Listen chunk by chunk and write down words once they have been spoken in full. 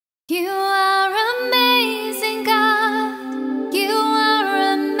You are amazing, God. You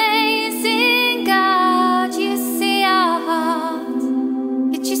are amazing, God. You see our hearts,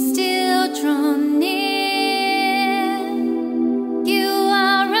 yet you still draw near. You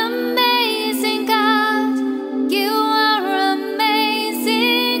are amazing, God. You are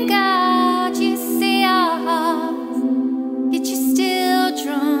amazing, God. You see our hearts, yet you still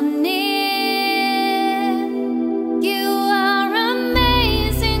draw near. You are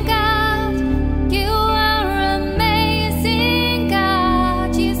amazing, God. You are amazing,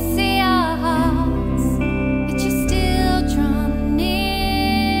 God. You see our hearts, yet you still draw near.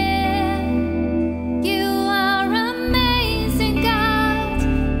 You are amazing, God.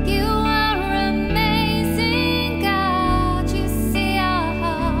 You are amazing, God. You see our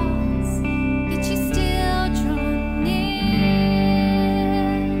hearts, yet you still draw near.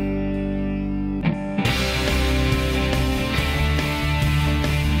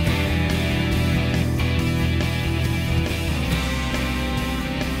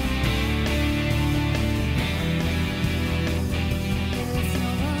 There's no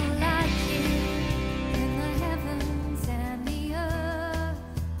one like you in the heavens and the earth.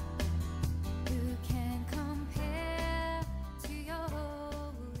 Who can compare to your holiness?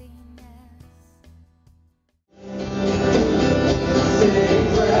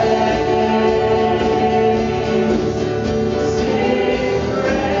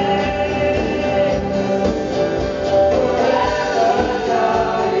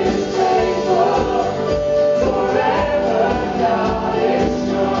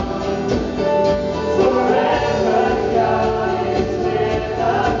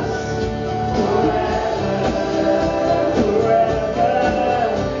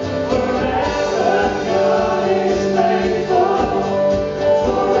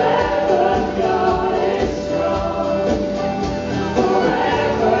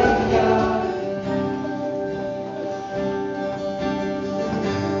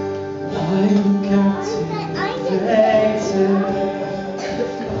 I'm captivated.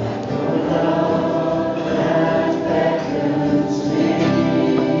 Your love that beckons me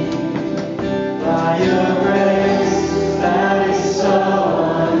by your grace that is so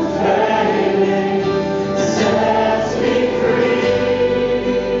unfailing, sets me free.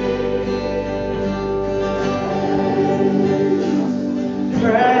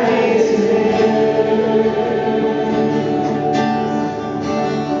 Praise Him.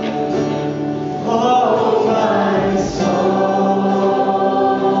 Oh, my soul,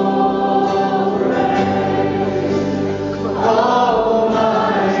 praise. Oh,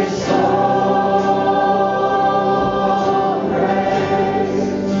 my soul, praise.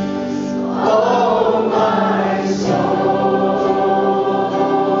 Oh, my soul,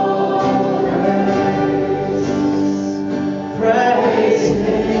 praise. Praise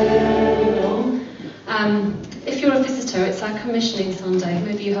Him. If you're a visitor, it's our commissioning Sunday.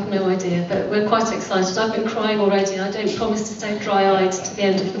 Maybe you have no idea, but we're quite excited. I've been crying already. I don't promise to stay dry-eyed to the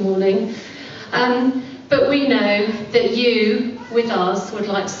end of the morning. But we know that you, with us, would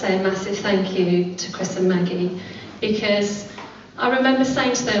like to say a massive thank you to Chris and Maggie, because I remember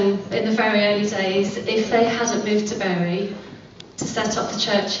saying to them in the very early days, if they hadn't moved to Bury to set up the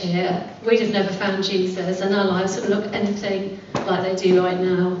church here, we'd have never found Jesus, and our lives would look anything like they do right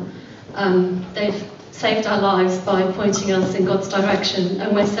now. They've saved our lives by pointing us in God's direction,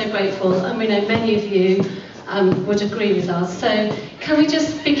 and we're so grateful, and we know many of you would agree with us. So can we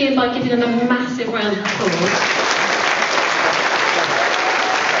just begin by giving them a massive round of applause?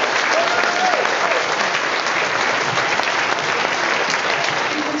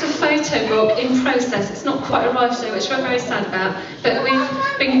 We've got a photo book in process. It's not quite arrived yet, which we're very sad about, but we've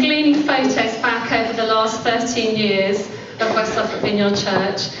been gleaning photos back over the last 13 years of West Suffolk Vineyard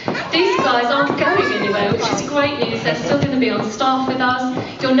Church. These guys aren't going anywhere, which is great news. They're still going to be on staff with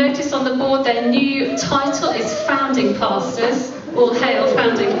us. You'll notice on the board their new title is Founding Pastors. All hail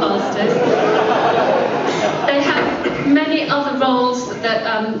Founding Pastors. They have many other roles that,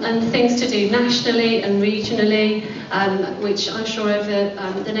 and things to do nationally and regionally, which I'm sure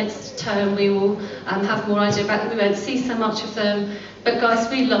over the next term we will have more idea about. We won't see so much of them. But guys,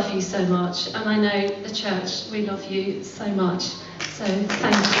 we love you so much, and I know the church, we love you so much. So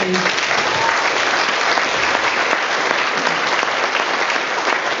thank you.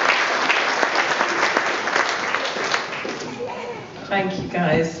 Thank you,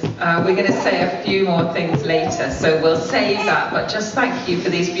 guys. We're going to say a few more things later, so we'll save that. But just thank you for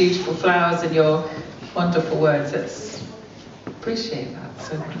these beautiful flowers and your wonderful words. Appreciate that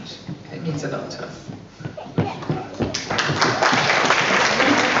so much. It means a lot to us.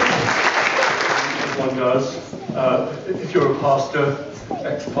 as one does. If you're a pastor,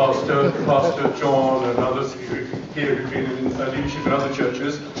 ex-pastor, Pastor John and others here who've been in leadership in other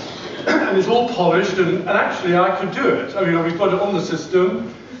churches, and it's all polished, and actually I could do it. I mean, we've got it on the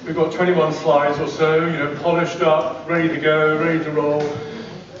system. We've got 21 slides or so, polished up, ready to go, ready to roll.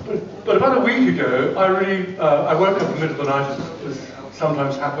 But about a week ago, I woke up in the middle of the night, as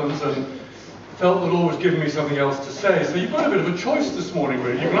sometimes happens, and felt the Lord was giving me something else to say. So you've got a bit of a choice this morning,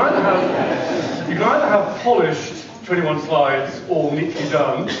 really. You can either have polished 21 slides, all neatly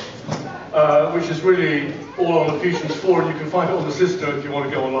done, which is really all on Ephesians 4, and you can find it on the system if you want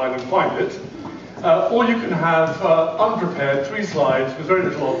to go online and find it. Or you can have unprepared 3 slides with very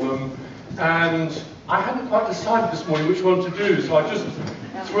little on them, and I hadn't quite decided this morning which one to do, so I just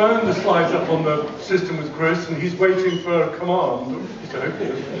thrown the slides up on the system with Chris, and he's waiting for a command. So, yours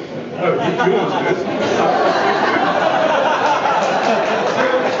is.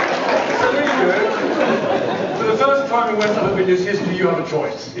 So there you go. For the first time in West Suffolk Vineyard's history, you have a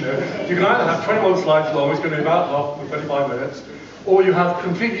choice. You can either have 21 slides long, it's going to be about half, 25 minutes, or you have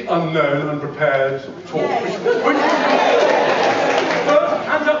completely unknown, unprepared talk. Which first,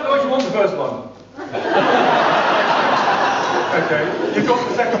 hands up those who want the first one. Okay, you've got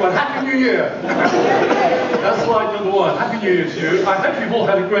the second one. Happy New Year! That's slide number 1. Happy New Year to you. I hope you've all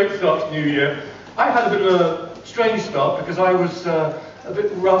had a great start to New Year. I had a bit of a strange start because I was a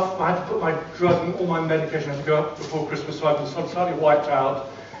bit rough. I had to put my drug and all my medication had to go up before Christmas, so I was slightly wiped out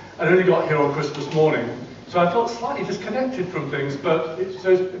and only got here on Christmas morning. So I felt slightly disconnected from things, but it's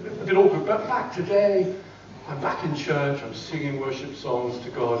a bit awkward. But back today, I'm back in church, I'm singing worship songs to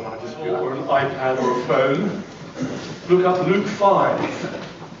God, and I just feel, or an iPad or a phone. Look up Luke 5.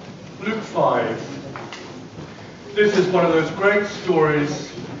 Luke 5. This is one of those great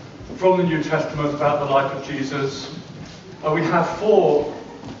stories from the New Testament about the life of Jesus. We have 4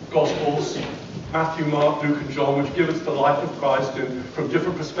 Gospels, Matthew, Mark, Luke and John, which give us the life of Christ from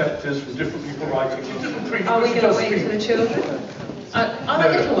different perspectives, from different people writing. Are we going to wait for the children? Are the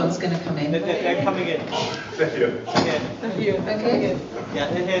little ones going to come in? They're coming in. They're here. Okay. Yeah,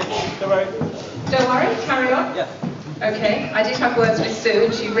 they're here. Don't worry. Don't worry, carry on. Yeah. Okay, I did have words with Sue,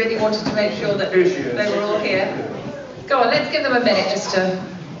 and she really wanted to make sure that Here she is. they were all here. Go on, let's give them a minute just to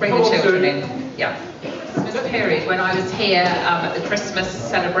bring the children in. Yeah. This was a period when I was here at the Christmas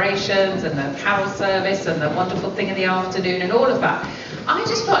celebrations and the carol service and the wonderful thing in the afternoon and all of that. I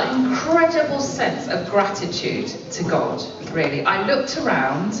just felt an incredible sense of gratitude to God, really. I looked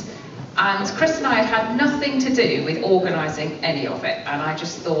around, and Chris and I had nothing to do with organising any of it, and I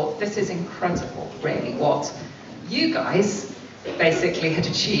just thought, this is incredible, really, what you guys basically had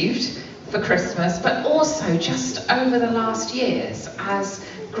achieved for Christmas, but also just over the last years, as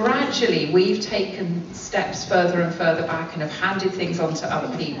gradually we've taken steps further and further back and have handed things on to other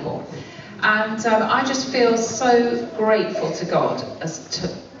people. And I just feel so grateful to God as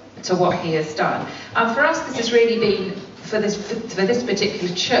to what He has done. And for us, this has really been, for this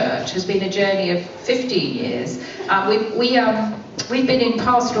particular church, has been a journey of 15 years. We've been in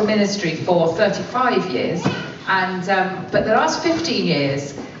pastoral ministry for 35 years, and but the last 15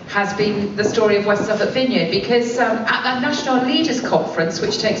 years has been the story of West Suffolk Vineyard, because at that National Leaders Conference,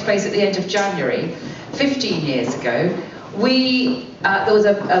 which takes place at the end of January, 15 years ago, there was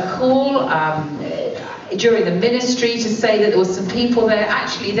a call during the ministry to say that there were some people there.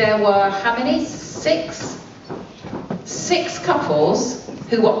 Actually, there were how many? 6 couples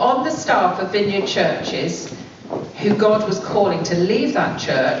who were on the staff of Vineyard churches who God was calling to leave that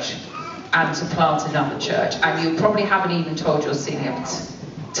church and to plant another church. And you probably haven't even told your senior.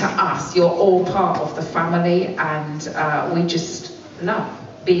 To us, you're all part of the family, and we just love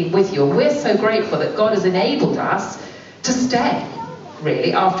being with you. And we're so grateful that God has enabled us to stay,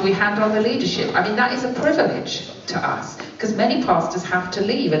 really, after we hand on the leadership. I mean, that is a privilege to us, because many pastors have to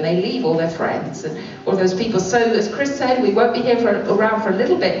leave, and they leave all their friends and all those people. So, as Chris said, we won't be here around for a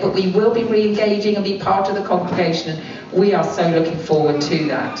little bit, but we will be re-engaging and be part of the congregation, and we are so looking forward to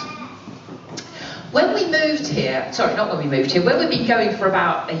that. When we moved here, when we've been going for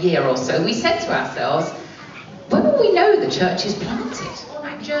about a year or so, we said to ourselves, when will we know the church is planted? On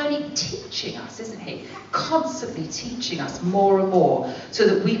that journey, teaching us, isn't He? Constantly teaching us more and more, so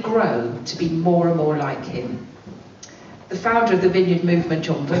that we grow to be more and more like Him. The founder of the Vineyard movement,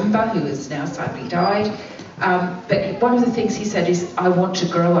 John Wimber, who has now sadly died, but one of the things he said is, I want to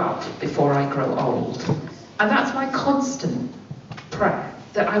grow up before I grow old. And that's my constant prayer,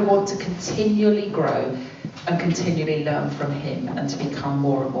 that I want to continually grow and continually learn from Him and to become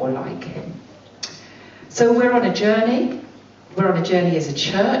more and more like Him. So we're on a journey. We're on a journey as a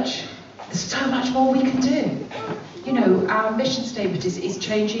church. There's so much more we can do. you know, our mission statement is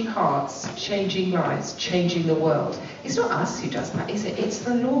changing hearts, changing lives, changing the world. It's not us who does that, is it? It's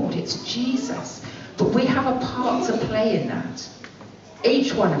the Lord, it's Jesus. But we have a part to play in that.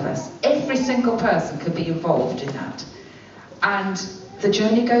 Each one of us, every single person could be involved in that. And the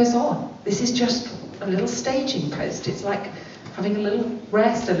journey goes on. This is just a little staging post. It's like having a little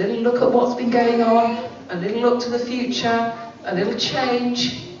rest, a little look at what's been going on, a little look to the future, a little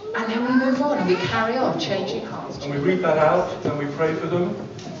change, and then we move on and we carry on changing hearts. And we read that out and we pray for them.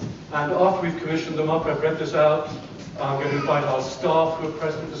 And after we've commissioned them up, I've read this out, I'm going to invite our staff who are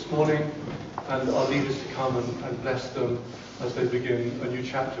present this morning and our leaders to come and bless them as they begin a new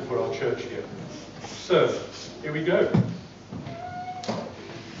chapter for our church here. So, here we go.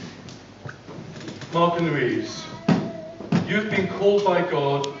 Mark and Louise, you've been called by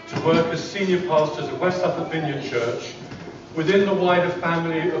God to work as senior pastors of West Suffolk Vineyard Church within the wider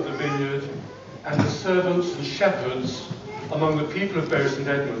family of the Vineyard and as servants and shepherds among the people of Bury St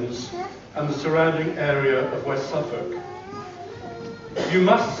Edmunds and the surrounding area of West Suffolk. You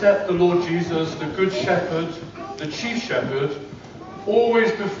must set the Lord Jesus, the Good Shepherd, the Chief Shepherd,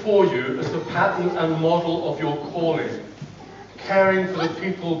 always before you as the pattern and model of your calling, caring for the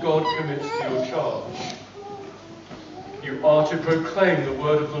people God commits to your charge. You are to proclaim the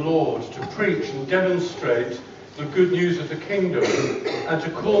word of the Lord, to preach and demonstrate the good news of the kingdom, and to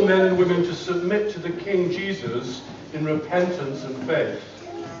call men and women to submit to the King Jesus in repentance and faith.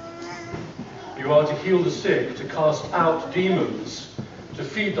 You are to heal the sick, to cast out demons, to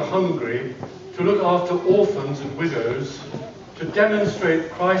feed the hungry, to look after orphans and widows, to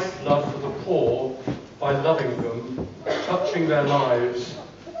demonstrate Christ's love for the poor by loving them, touching their lives,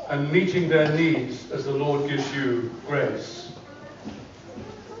 and meeting their needs as the Lord gives you grace.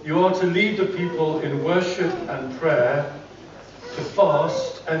 You are to lead the people in worship and prayer, to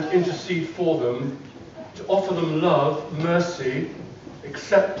fast and intercede for them, to offer them love, mercy,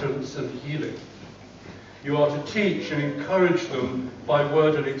 acceptance and healing. You are to teach and encourage them by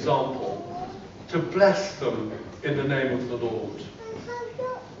word and example, to bless them in the name of the Lord.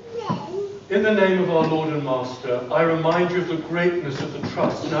 In the name of our Lord and Master, I remind you of the greatness of the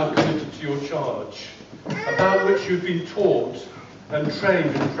trust now committed to your charge, about which you've been taught and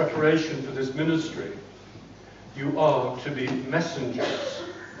trained in preparation for this ministry. You are to be messengers,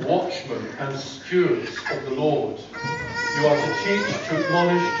 watchmen and stewards of the Lord. You are to teach, to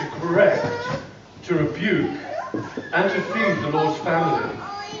admonish, to correct, to rebuke, and to feed the Lord's family.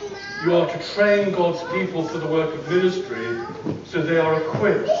 You are to train God's people for the work of ministry so they are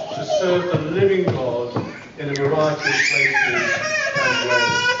equipped to serve the living God in a variety of places and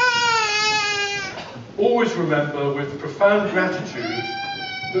ways. Always remember with profound gratitude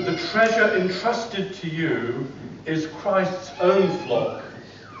that the treasure entrusted to you is Christ's own flock,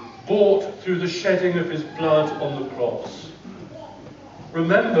 bought through the shedding of his blood on the cross.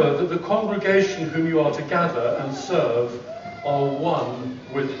 Remember that the congregation whom you are to gather and serve are one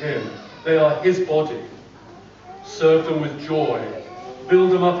with him. They are his body. Serve them with joy.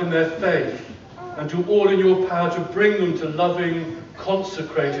 Build them up in their faith. And do all in your power to bring them to loving,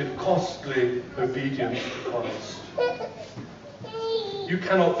 consecrated, costly obedience to Christ. You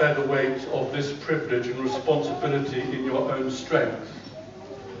cannot bear the weight of this privilege and responsibility in your own strength,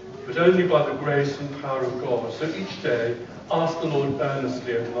 but only by the grace and power of God. So each day, ask the Lord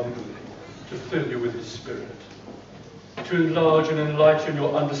earnestly and humbly to fill you with his Spirit, to enlarge and enlighten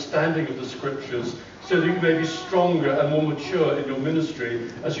your understanding of the Scriptures so that you may be stronger and more mature in your ministry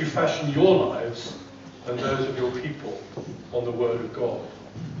as you fashion your lives and those of your people on the Word of God.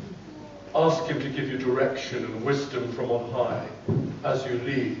 Ask him to give you direction and wisdom from on high as you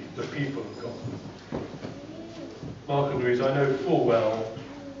lead the people of God. Mark and Louise, I know full well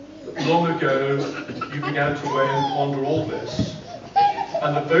that long ago you began to weigh and ponder all this,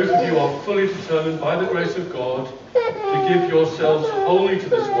 and that both of you are fully determined by the grace of God to give yourselves wholly to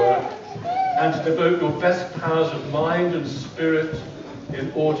this work and to devote your best powers of mind and spirit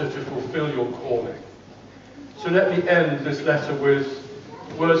in order to fulfill your calling. So let me end this letter with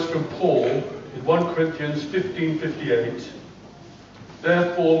words from Paul in 1 Corinthians 15:58.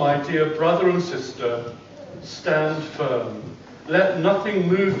 Therefore, my dear brother and sister, stand firm. Let nothing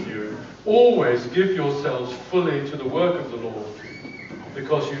move you. Always give yourselves fully to the work of the Lord,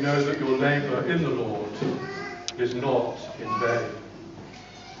 because you know that your labour in the Lord is not in vain.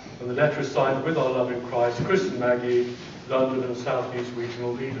 And the letter is signed with our love in Christ, Chris and Maggie, London and South East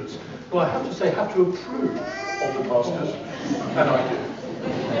regional leaders, who I have to say have to approve of the pastors, and I do.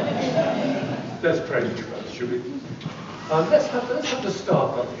 Let's pray to you both, shall we? Let's have the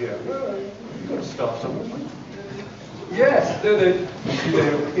staff up here. You've got a staff somewhere. Yes, there they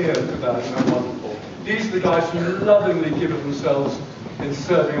appear. Look at that, isn't that wonderful? These are the guys who lovingly give of themselves in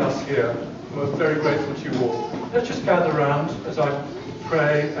serving us here. We're very grateful to you all. Let's just gather around as I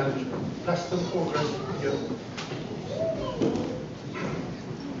pray and bless them for grace from you.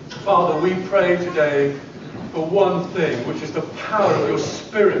 Father, we pray today for one thing, which is the power of your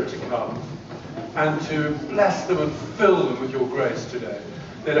Spirit to come and to bless them and fill them with your grace today.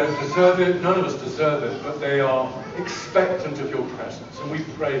 They don't deserve it, none of us deserve it, but they are expectant of your presence, and we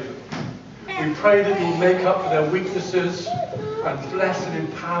pray for them. We pray that you'll make up for their weaknesses and bless and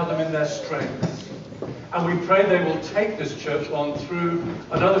empower them in their strengths. And we pray they will take this church on through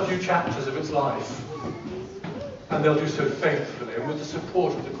another few chapters of its life. And they'll do so faithfully and with the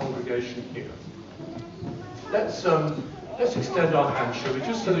support of the congregation here. Let's extend our hands, shall we,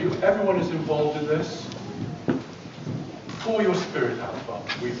 just so that everyone is involved in this. Pour your Spirit out, Father,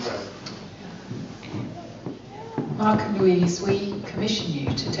 we pray. Mark and Louise, we commission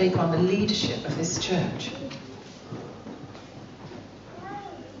you to take on the leadership of this church.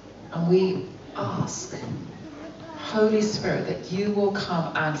 And we ask, Holy Spirit, that you will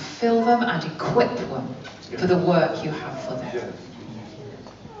come and fill them and equip them for the work you have for them. Yes.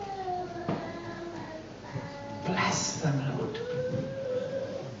 Bless them, Lord.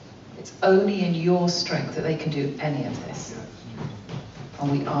 It's only in your strength that they can do any of this. And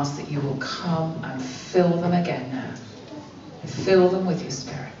we ask that you will come and fill them again now. Fill them with your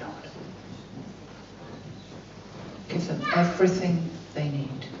Spirit, Lord. Give them everything they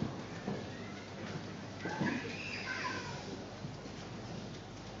need.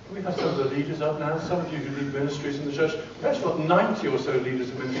 We have some of the leaders up now, some of you who lead ministries in the church. We've actually got 90 or so leaders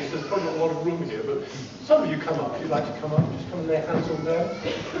of ministries. There's probably not a lot of room here, but some of you come up. If you'd like to come up, just come and lay hands on them.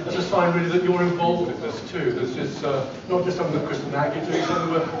 That's a sign really that you're involved in this too. This is not just something that Chris and Maggie are doing,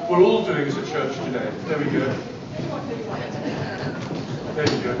 something we're all doing as a church today. There we go. There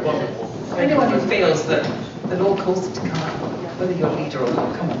you go, wonderful. Anyone who feels that the Lord calls them to come up, whether you're a leader or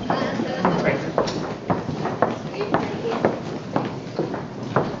not, come on. Come and pray for them.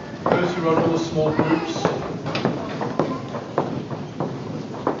 Those who run all the small groups.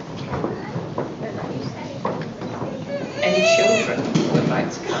 Any children who would like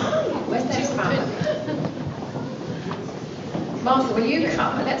to come? Where's their family? Martha, will you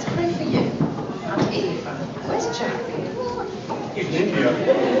come? And let's pray for you. And Eva. Where's Jack? He's in India.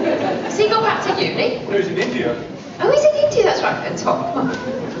 Has he gone back to uni? No, he's in India. Oh, he's in India, that's right. And Tom, come on.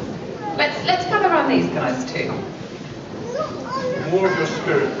 Let's come around these guys too. More of your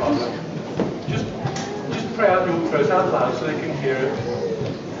Spirit, Father. Just pray out your prayers out loud so they can hear it.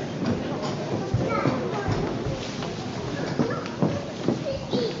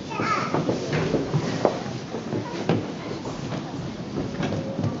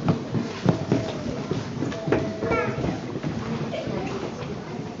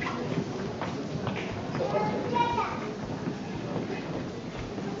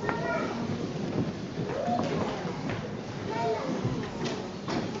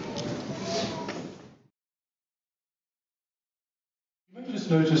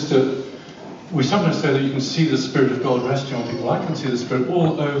 Notice that we sometimes say that you can see the Spirit of God resting on people. I can see the Spirit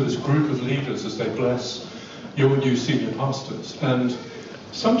all over this group of leaders as they bless your new senior pastors. And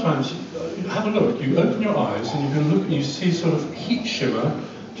sometimes, have a look, you open your eyes and you can look and you see sort of heat shimmer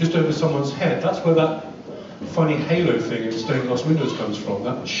just over someone's head. That's where that funny halo thing in stained glass windows comes from,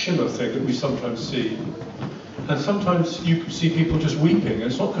 that shimmer thing that we sometimes see. And sometimes you see people just weeping. And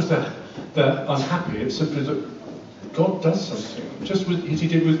it's not because they're unhappy, it's simply that God does something, just as he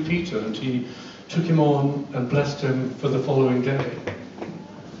did with Peter, and he took him on and blessed him for the following day.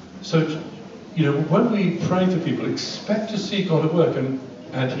 So, when we pray for people, expect to see God at work, and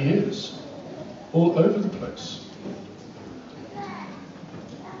he is, all over the place.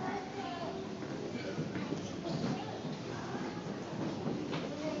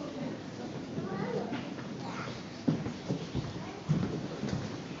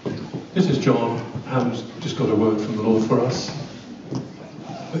 This is John. Ham's just got a word from the Lord for us.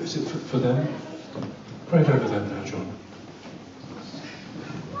 Is it for them? Pray it over them now, John.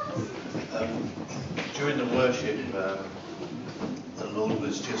 During the worship, the Lord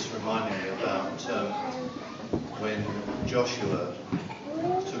was just reminding me about when Joshua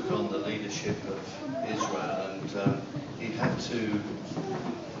took on the leadership of Israel, and he had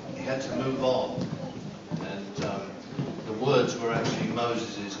to move on, and the words were actually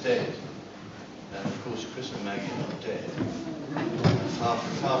Moses is dead. And of course, Chris and Maggie are not dead,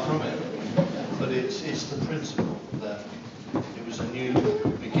 far from it. But it's the principle that it was a new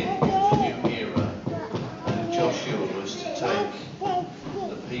beginning, it was a new era, and Joshua was to take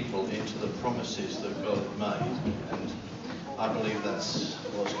the people into the promises that God had made. And I believe that's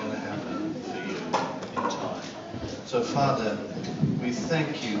what's going to happen for you in time. So, Father, we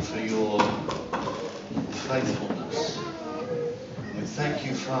thank you for your faithfulness. We thank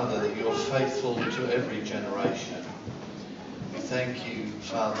you, Father, that you're faithful to every generation. We thank you,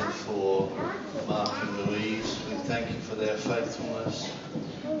 Father, for Mark and Louise. We thank you for their faithfulness.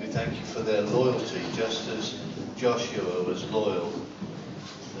 We thank you for their loyalty, just as Joshua was loyal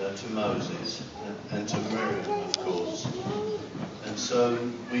to Moses and to Miriam, of course. And so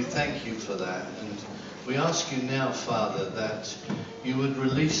we thank you for that. And we ask you now, Father, that you would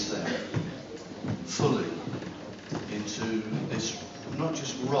release them fully into this, not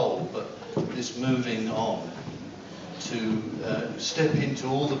just role, but this moving on, to step into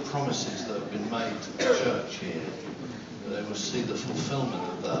all the promises that have been made to the church here, that they will see the fulfillment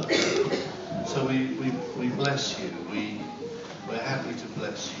of those. So we bless you. We're happy to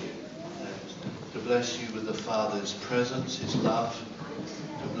bless you, and to bless you with the Father's presence, his love,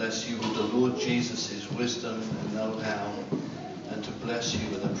 to bless you with the Lord Jesus' wisdom and know-how, and to bless you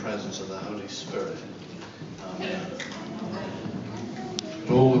with the presence of the Holy Spirit. Amen.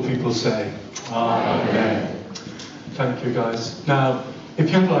 And all the people say, Amen. Thank you, guys. Now,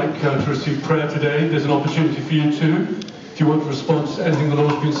 if you'd like to receive prayer today, there's an opportunity for you to. If you want to respond to anything the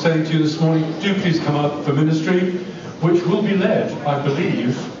Lord's been saying to you this morning, do please come up for ministry, which will be led, I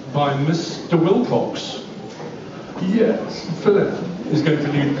believe, by Mr. Wilcox. Yes, Philip is going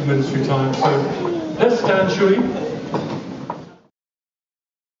to lead the ministry time. So let's stand, shall we?